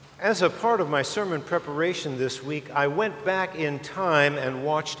As a part of my sermon preparation this week, I went back in time and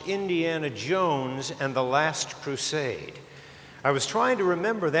watched Indiana Jones and the Last Crusade. I was trying to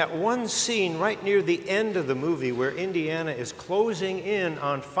remember that one scene right near the end of the movie where Indiana is closing in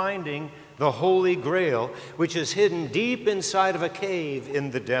on finding the Holy Grail, which is hidden deep inside of a cave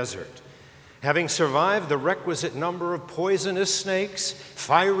in the desert. Having survived the requisite number of poisonous snakes,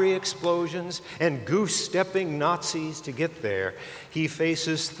 fiery explosions, and goose-stepping Nazis to get there, he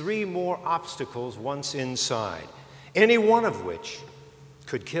faces 3 more obstacles once inside, any one of which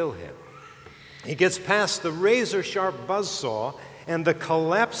could kill him. He gets past the razor-sharp buzzsaw and the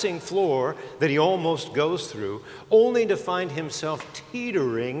collapsing floor that he almost goes through, only to find himself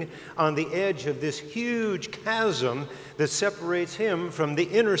teetering on the edge of this huge chasm that separates him from the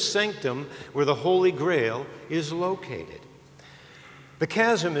inner sanctum where the Holy Grail is located. The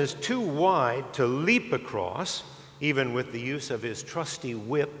chasm is too wide to leap across, even with the use of his trusty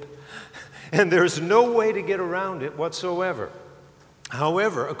whip, and there's no way to get around it whatsoever.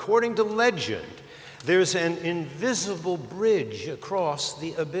 However, according to legend, there's an invisible bridge across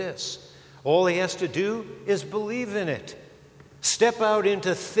the abyss. All he has to do is believe in it. Step out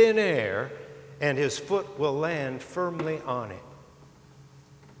into thin air, and his foot will land firmly on it.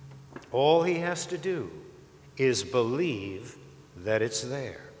 All he has to do is believe that it's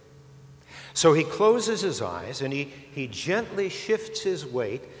there. So he closes his eyes, and he gently shifts his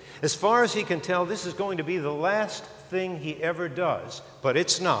weight. As far as he can tell, this is going to be the last thing he ever does, but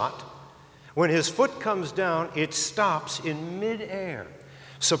it's not. When his foot comes down, it stops in midair,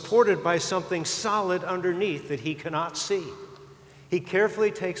 supported by something solid underneath that he cannot see. He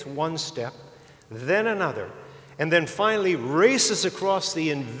carefully takes one step, then another, and then finally races across the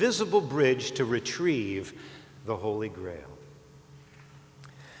invisible bridge to retrieve the Holy Grail.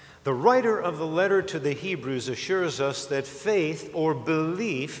 The writer of the letter to the Hebrews assures us that faith or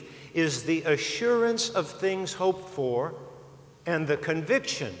belief is the assurance of things hoped for and the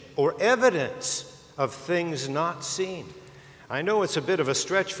conviction or evidence of things not seen. I know it's a bit of a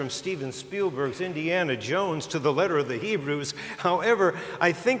stretch from Steven Spielberg's Indiana Jones to the letter of the Hebrews. However,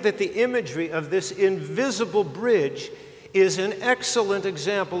 I think that the imagery of this invisible bridge is an excellent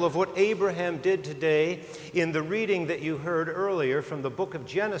example of what Abraham did today in the reading that you heard earlier from the book of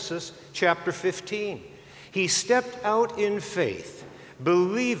Genesis, chapter 15. He stepped out in faith,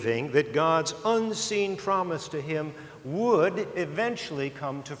 believing that God's unseen promise to him would eventually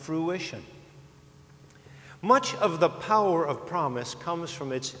come to fruition. Much of the power of promise comes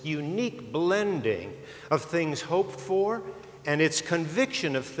from its unique blending of things hoped for and its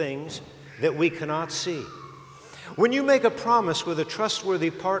conviction of things that we cannot see. When you make a promise with a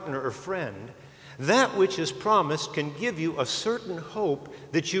trustworthy partner or friend, that which is promised can give you a certain hope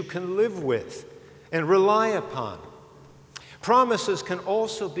that you can live with and rely upon. Promises can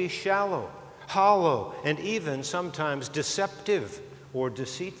also be shallow, hollow, and even sometimes deceptive or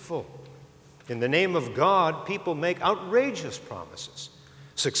deceitful. In the name of God, people make outrageous promises.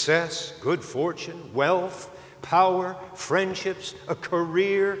 Success, good fortune, wealth, power, friendships, a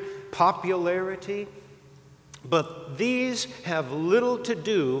career, popularity. But these have little to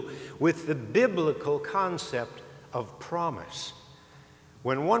do with the biblical concept of promise.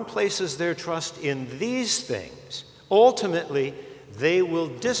 When one places their trust in these things, ultimately, they will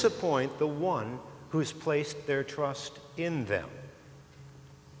disappoint the one who's placed their trust in them.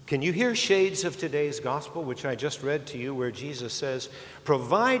 Can you hear shades of today's gospel, which I just read to you, where Jesus says,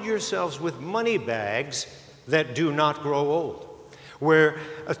 "Provide yourselves with money bags that do not grow old, where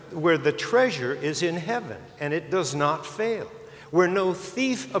the treasure is in heaven and it does not fail, where no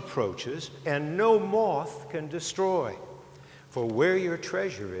thief approaches and no moth can destroy. For where your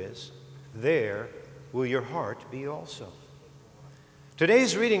treasure is, there will your heart be also."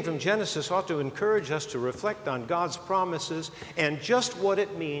 Today's reading from Genesis ought to encourage us to reflect on God's promises and just what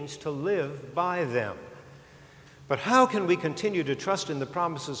it means to live by them. But how can we continue to trust in the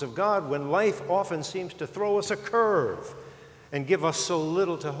promises of God when life often seems to throw us a curve and give us so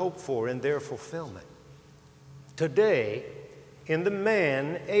little to hope for in their fulfillment? Today, in the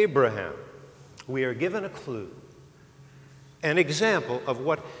man Abraham, we are given a clue, an example of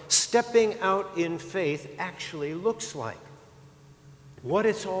what stepping out in faith actually looks like, what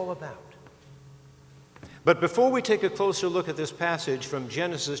it's all about. But before we take a closer look at this passage from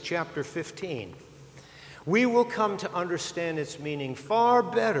Genesis chapter 15, we will come to understand its meaning far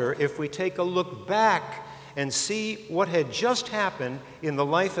better if we take a look back and see what had just happened in the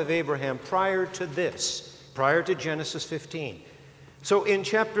life of Abraham prior to this, prior to Genesis 15. So in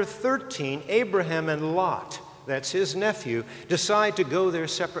chapter 13, Abraham and Lot, that's his nephew, decide to go their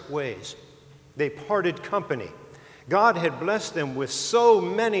separate ways. They parted company. God had blessed them with so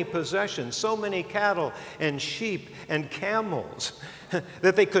many possessions, so many cattle and sheep and camels,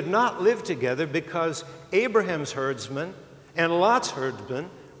 that they could not live together because Abraham's herdsmen and Lot's herdsmen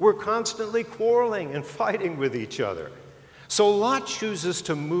were constantly quarreling and fighting with each other. So Lot chooses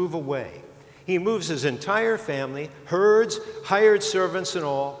to move away. He moves his entire family, herds, hired servants and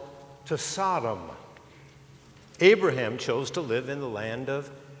all, to Sodom. Abraham chose to live in the land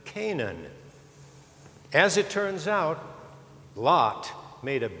of Canaan. As it turns out, Lot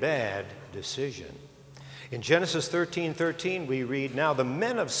made a bad decision. In Genesis 13:13, we read, "Now the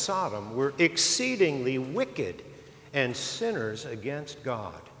men of Sodom were exceedingly wicked and sinners against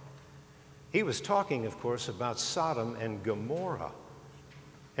God." He was talking, of course, about Sodom and Gomorrah.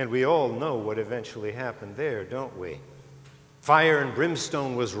 And we all know what eventually happened there, don't we? Fire and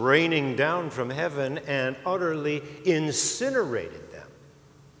brimstone was raining down from heaven and utterly incinerated them.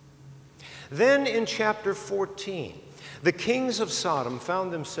 Then in chapter 14, the kings of Sodom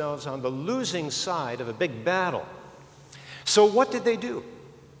found themselves on the losing side of a big battle. So what did they do?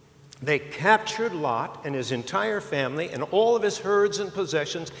 They captured Lot and his entire family and all of his herds and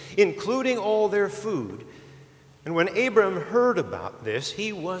possessions, including all their food. And when Abram heard about this,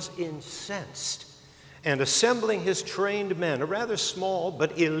 he was incensed. And assembling his trained men, a rather small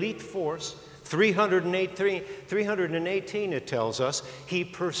but elite force, 318 it tells us, he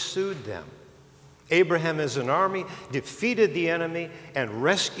pursued them. Abraham as an army defeated the enemy and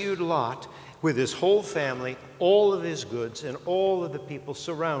rescued Lot with his whole family, all of his goods, and all of the people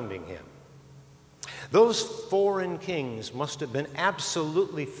surrounding him. Those foreign kings must have been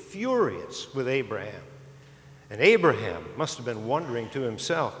absolutely furious with Abraham. And Abraham must have been wondering to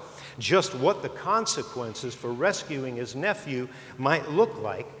himself just what the consequences for rescuing his nephew might look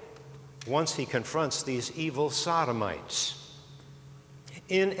like once he confronts these evil Sodomites.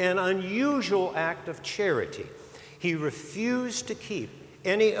 In an unusual act of charity, he refused to keep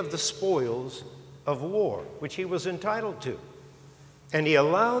any of the spoils of war, which he was entitled to. And he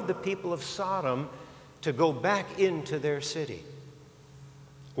allowed the people of Sodom to go back into their city.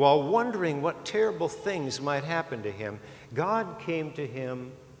 While wondering what terrible things might happen to him, God came to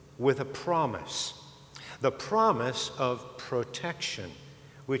him with a promise, the promise of protection,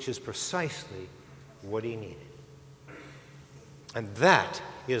 which is precisely what he needed. And that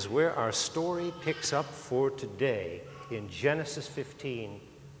is where our story picks up for today in Genesis 15,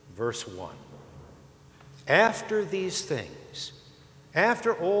 verse 1. After these things,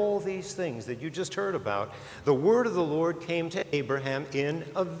 after all these things that you just heard about, the word of the Lord came to Abraham in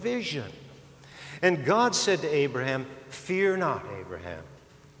a vision. And God said to Abraham, "Fear not, Abraham.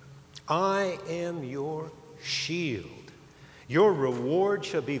 I am your shield. Your reward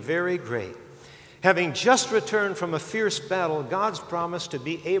shall be very great." Having just returned from a fierce battle, God's promise to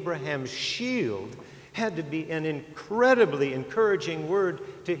be Abraham's shield had to be an incredibly encouraging word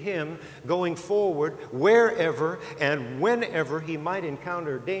to him going forward wherever and whenever he might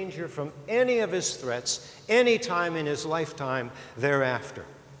encounter danger from any of his threats, any time in his lifetime thereafter.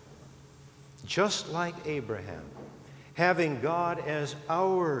 Just like Abraham, having God as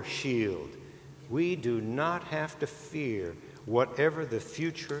our shield, we do not have to fear whatever the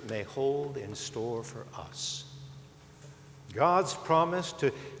future may hold in store for us. God's promise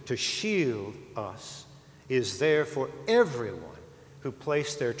to shield us is there for everyone who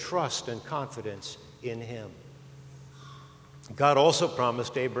place their trust and confidence in him. God also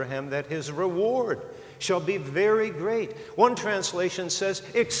promised Abraham that his reward shall be very great. One translation says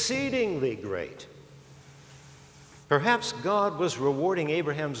exceedingly great. Perhaps God was rewarding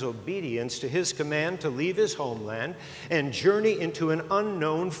Abraham's obedience to his command to leave his homeland and journey into an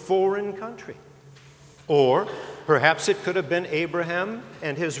unknown foreign country. Or perhaps it could have been Abraham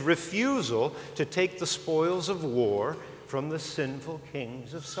and his refusal to take the spoils of war from the sinful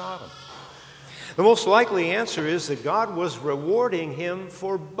kings of Sodom. The most likely answer is that God was rewarding him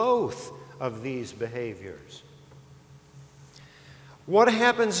for both of these behaviors. What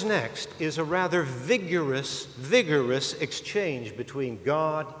happens next is a rather vigorous exchange between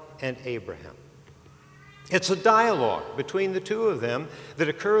God and Abraham. It's a dialogue between the two of them that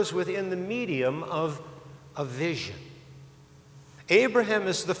occurs within the medium of a vision. Abraham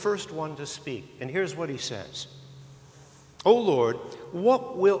is the first one to speak, and here's what he says. "O Lord,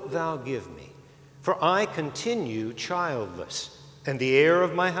 what wilt thou give me? For I continue childless, and the heir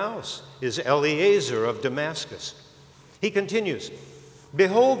of my house is Eliezer of Damascus." He continues,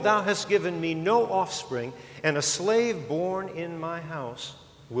 "Behold, thou hast given me no offspring, and a slave born in my house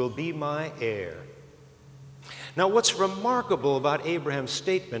will be my heir." Now, what's remarkable about Abraham's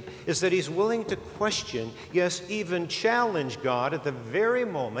statement is that he's willing to question, yes, even challenge God at the very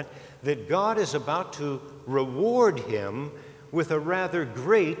moment that God is about to reward him with a rather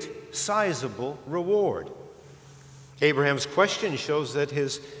great, sizable reward. Abraham's question shows that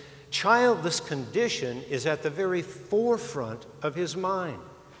his childless condition is at the very forefront of his mind.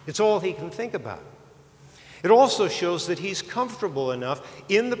 It's all he can think about. It also shows that he's comfortable enough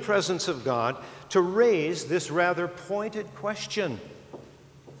in the presence of God to raise this rather pointed question.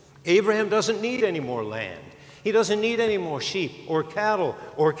 Abraham doesn't need any more land. He doesn't need any more sheep or cattle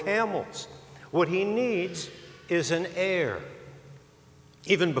or camels. What he needs is an heir.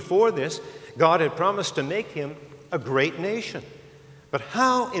 Even before this, God had promised to make him a great nation. But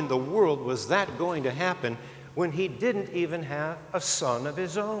how in the world was that going to happen when he didn't even have a son of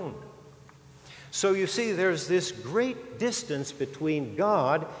his own? So you see, there's this great distance between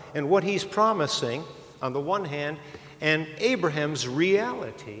God and what he's promising on the one hand, and Abraham's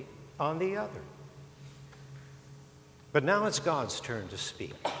reality on the other. But now it's God's turn to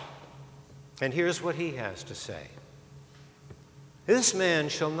speak. And here's what he has to say. This man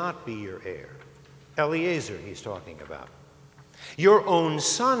shall not be your heir. Eliezer he's talking about. Your own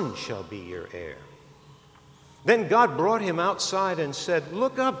son shall be your heir. Then God brought him outside and said,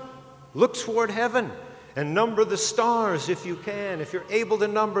 look up. Look toward heaven and number the stars if you can, if you're able to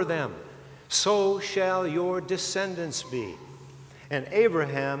number them. So shall your descendants be. And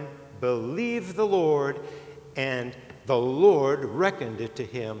Abraham believed the Lord, and the Lord reckoned it to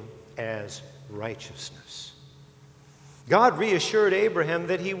him as righteousness. God reassured Abraham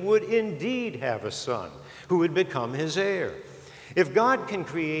that he would indeed have a son who would become his heir. If God can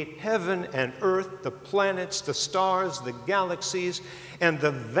create heaven and earth, the planets, the stars, the galaxies, and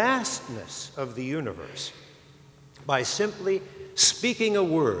the vastness of the universe, by simply speaking a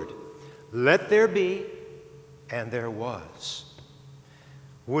word, let there be, and there was,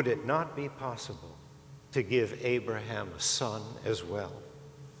 would it not be possible to give Abraham a son as well?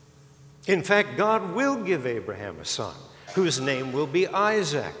 In fact, God will give Abraham a son, whose name will be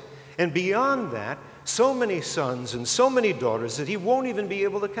Isaac. And beyond that, so many sons and so many daughters that he won't even be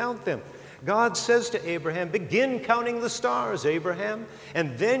able to count them. God says to Abraham, begin counting the stars, Abraham,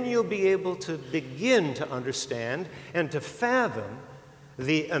 and then you'll be able to begin to understand and to fathom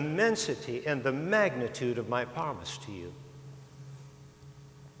the immensity and the magnitude of my promise to you.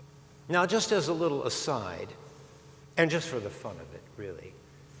 Now, just as a little aside, and just for the fun of it, really,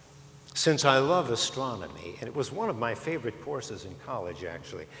 since I love astronomy, and it was one of my favorite courses in college,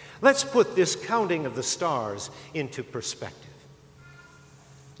 actually, let's put this counting of the stars into perspective.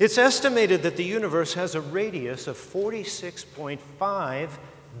 It's estimated that the universe has a radius of 46.5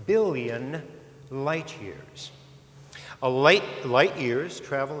 billion light years. Light years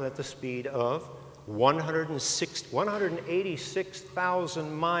travel at the speed of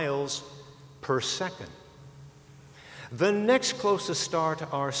 186,000 miles per second. The next closest star to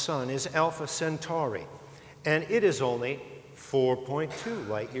our sun is Alpha Centauri, and it is only 4.2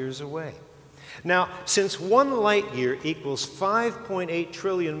 light years away. Now, since 1 light year equals 5.8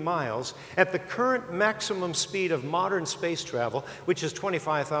 trillion miles, at the current maximum speed of modern space travel, which is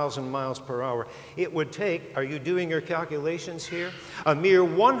 25,000 miles per hour, it would take, are you doing your calculations here? A mere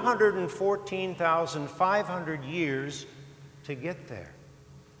 114,500 years to get there.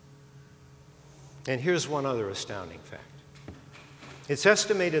 And here's one other astounding fact. It's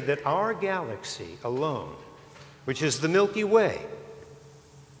estimated that our galaxy alone, which is the Milky Way,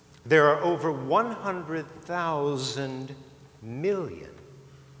 there are over 100,000 million,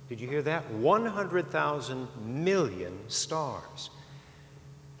 did you hear that? 100,000 million stars.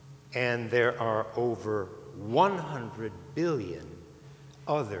 And there are over 100 billion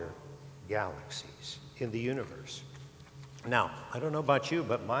other galaxies in the universe. Now, I don't know about you,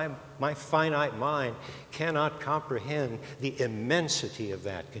 but my finite mind cannot comprehend the immensity of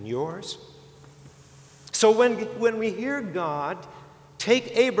that. Can yours? So when we hear God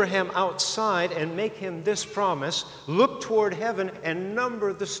take Abraham outside and make him this promise, look toward heaven and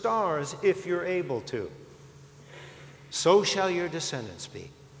number the stars if you're able to, so shall your descendants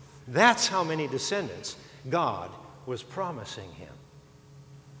be. That's how many descendants God was promising him.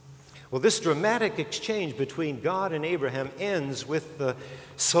 Well, this dramatic exchange between God and Abraham ends with the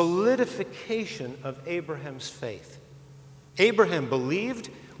solidification of Abraham's faith. Abraham believed,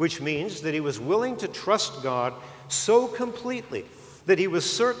 which means that he was willing to trust God so completely that he was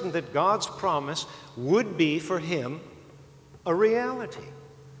certain that God's promise would be for him a reality.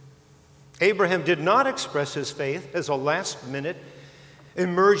 Abraham did not express his faith as a last-minute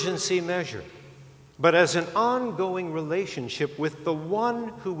emergency measure, but as an ongoing relationship with the one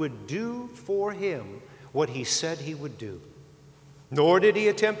who would do for him what he said he would do. Nor did he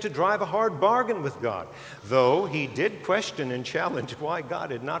attempt to drive a hard bargain with God, though he did question and challenge why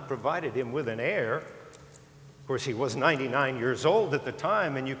God had not provided him with an heir. Of course, he was 99 years old at the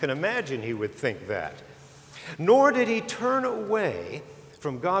time, and you can imagine he would think that. Nor did he turn away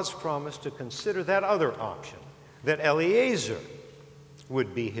from God's promise to consider that other option, that Eliezer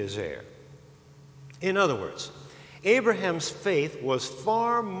would be his heir. In other words, Abraham's faith was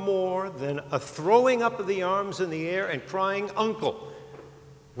far more than a throwing up of the arms in the air and crying, "Uncle,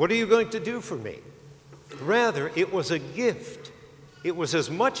 what are you going to do for me?" Rather, it was a gift. It was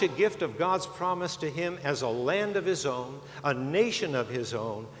as much a gift of God's promise to him as a land of his own, a nation of his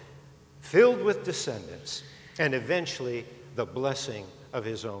own, filled with descendants, and eventually the blessing of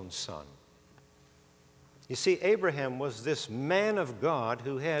his own son. You see, Abraham was this man of God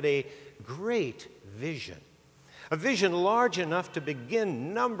who had a great vision. A vision large enough to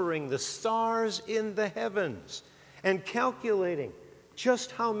begin numbering the stars in the heavens and calculating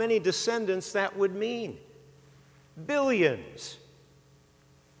just how many descendants that would mean. Billions.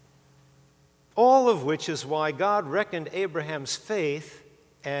 All of which is why God reckoned Abraham's faith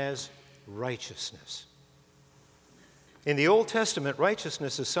as righteousness. In the Old Testament,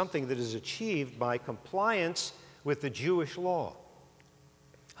 righteousness is something that is achieved by compliance with the Jewish law.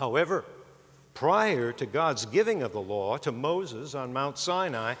 However, prior to God's giving of the law to Moses on Mount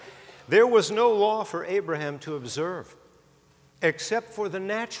Sinai, there was no law for Abraham to observe, except for the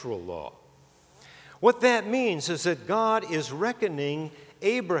natural law. What that means is that God is reckoning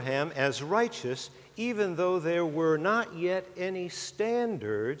Abraham as righteous, even though there were not yet any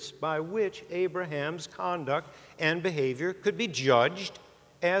standards by which Abraham's conduct and behavior could be judged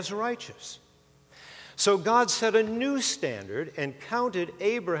as righteous. So God set a new standard and counted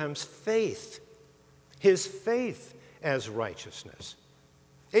Abraham's faith, his faith, as righteousness.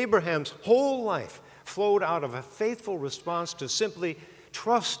 Abraham's whole life flowed out of a faithful response to simply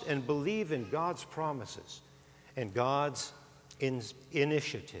trust and believe in God's promises and God's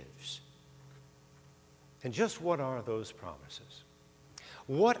initiatives. And just what are those promises?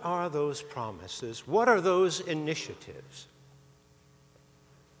 What are those promises? What are those initiatives?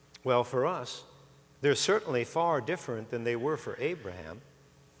 Well, for us, they're certainly far different than they were for Abraham.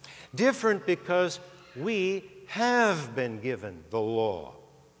 Different because we have been given the law,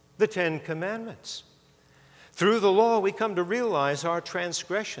 the Ten Commandments. Through the law, we come to realize our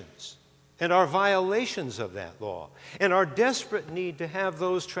transgressions and our violations of that law, and our desperate need to have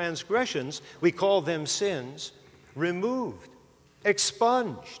those transgressions, we call them sins, removed,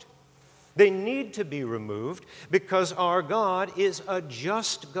 expunged. They need to be removed because our God is a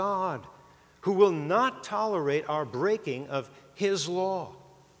just God who will not tolerate our breaking of His law.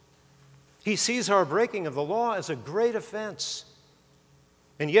 He sees our breaking of the law as a great offense.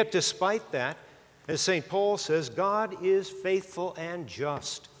 And yet, despite that, as St. Paul says, God is faithful and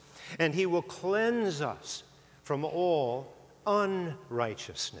just, and He will cleanse us from all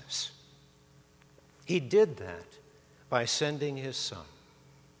unrighteousness. He did that by sending His Son,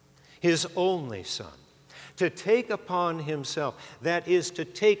 His only Son, to take upon Himself, that is, to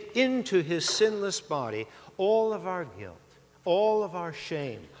take into His sinless body all of our guilt, all of our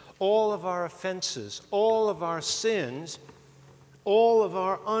shame, all of our offenses, all of our sins, all of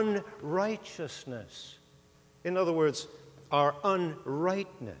our unrighteousness. In other words, our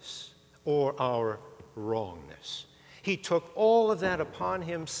unrightness or our wrongness. He took all of that upon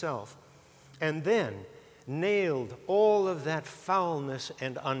Himself and then nailed all of that foulness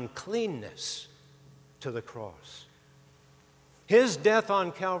and uncleanness to the cross. His death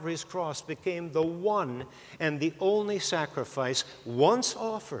on Calvary's cross became the one and the only sacrifice once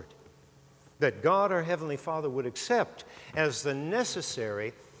offered that God, our Heavenly Father, would accept as the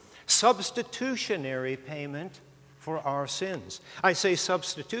necessary substitutionary payment for our sins. I say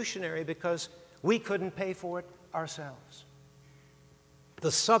substitutionary because we couldn't pay for it ourselves.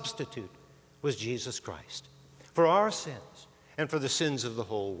 The substitute was Jesus Christ for our sins and for the sins of the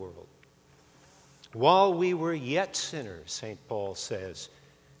whole world. While we were yet sinners, St. Paul says,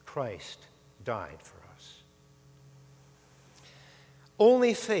 Christ died for us.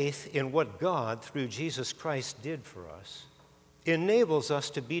 Only faith in what God, through Jesus Christ, did for us enables us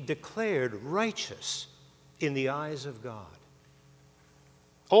to be declared righteous in the eyes of God.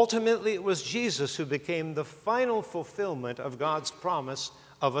 Ultimately, it was Jesus who became the final fulfillment of God's promise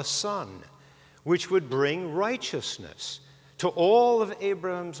of a son, which would bring righteousness to all of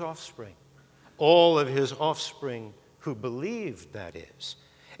Abraham's offspring, all of his offspring who believed, that is,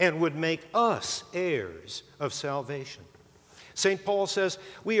 and would make us heirs of salvation. St. Paul says,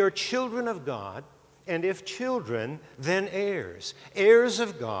 we are children of God and if children, then heirs, heirs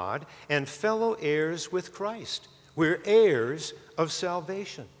of God and fellow heirs with Christ. We're heirs of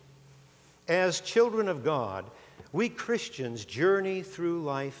salvation. As children of God, we Christians journey through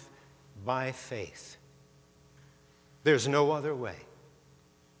life by faith. There's no other way.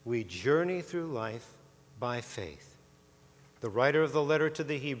 We journey through life by faith. The writer of the letter to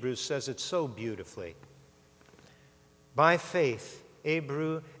the Hebrews says it so beautifully. By faith,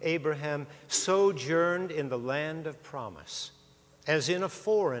 Abraham sojourned in the land of promise, as in a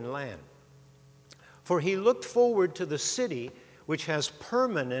foreign land. For he looked forward to the city which has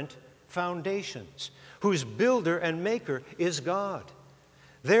permanent foundations, whose builder and maker is God.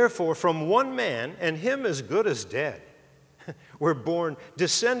 Therefore, from one man, and him as good as dead, were born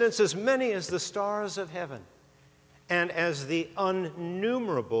descendants as many as the stars of heaven, and as the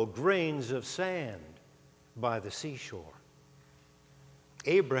innumerable grains of sand by the seashore.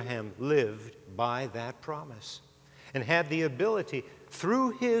 Abraham lived by that promise and had the ability,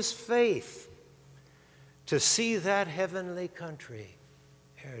 through his faith, to see that heavenly country,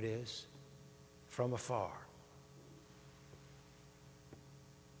 there it is, from afar.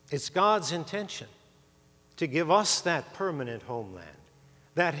 It's God's intention to give us that permanent homeland,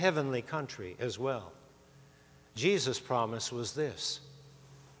 that heavenly country as well. Jesus' promise was this: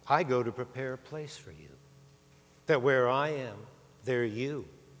 I go to prepare a place for you, that where I am, there you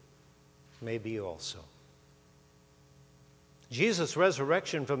may be also. Jesus'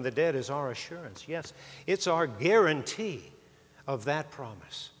 resurrection from the dead is our assurance. Yes, it's our guarantee of that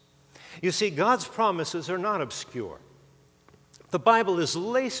promise. You see, God's promises are not obscure. The Bible is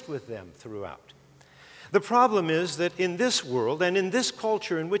laced with them throughout. The problem is that in this world and in this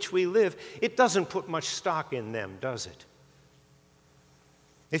culture in which we live, it doesn't put much stock in them, does it?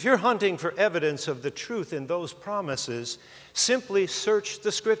 If you're hunting for evidence of the truth in those promises, simply search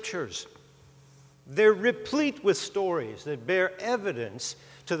the Scriptures. They're replete with stories that bear evidence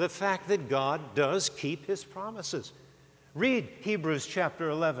to the fact that God does keep His promises. Read Hebrews chapter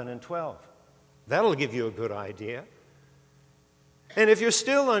 11 and 12. That'll give you a good idea. And if you're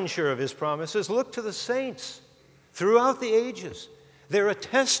still unsure of His promises, look to the saints throughout the ages. They're a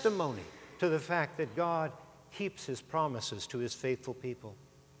testimony to the fact that God keeps His promises to His faithful people.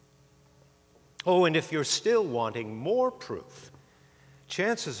 Oh, and if you're still wanting more proof,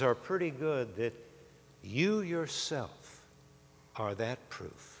 chances are pretty good that you yourself are that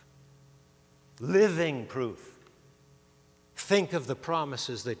proof. Living proof. Think of the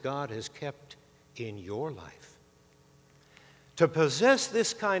promises that God has kept in your life. To possess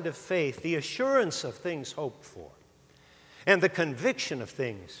this kind of faith, the assurance of things hoped for, and the conviction of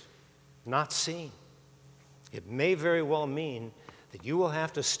things not seen, it may very well mean that you will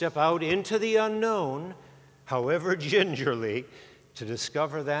have to step out into the unknown, however gingerly, to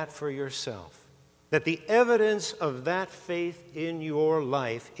discover that for yourself. That the evidence of that faith in your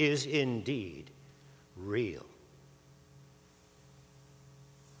life is indeed real.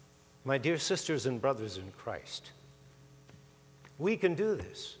 My dear sisters and brothers in Christ, we can do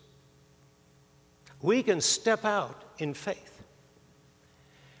this. We can step out in faith.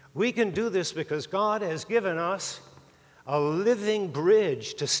 We can do this because God has given us a living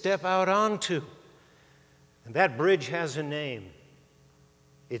bridge to step out onto. And that bridge has a name.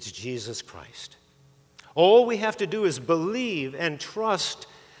 It's Jesus Christ. All we have to do is believe and trust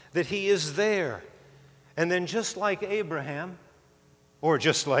that He is there. And then just like Abraham, or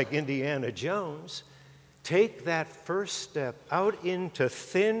just like Indiana Jones, take that first step out into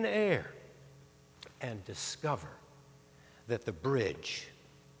thin air and discover that the bridge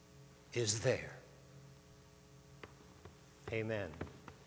is there. Amen.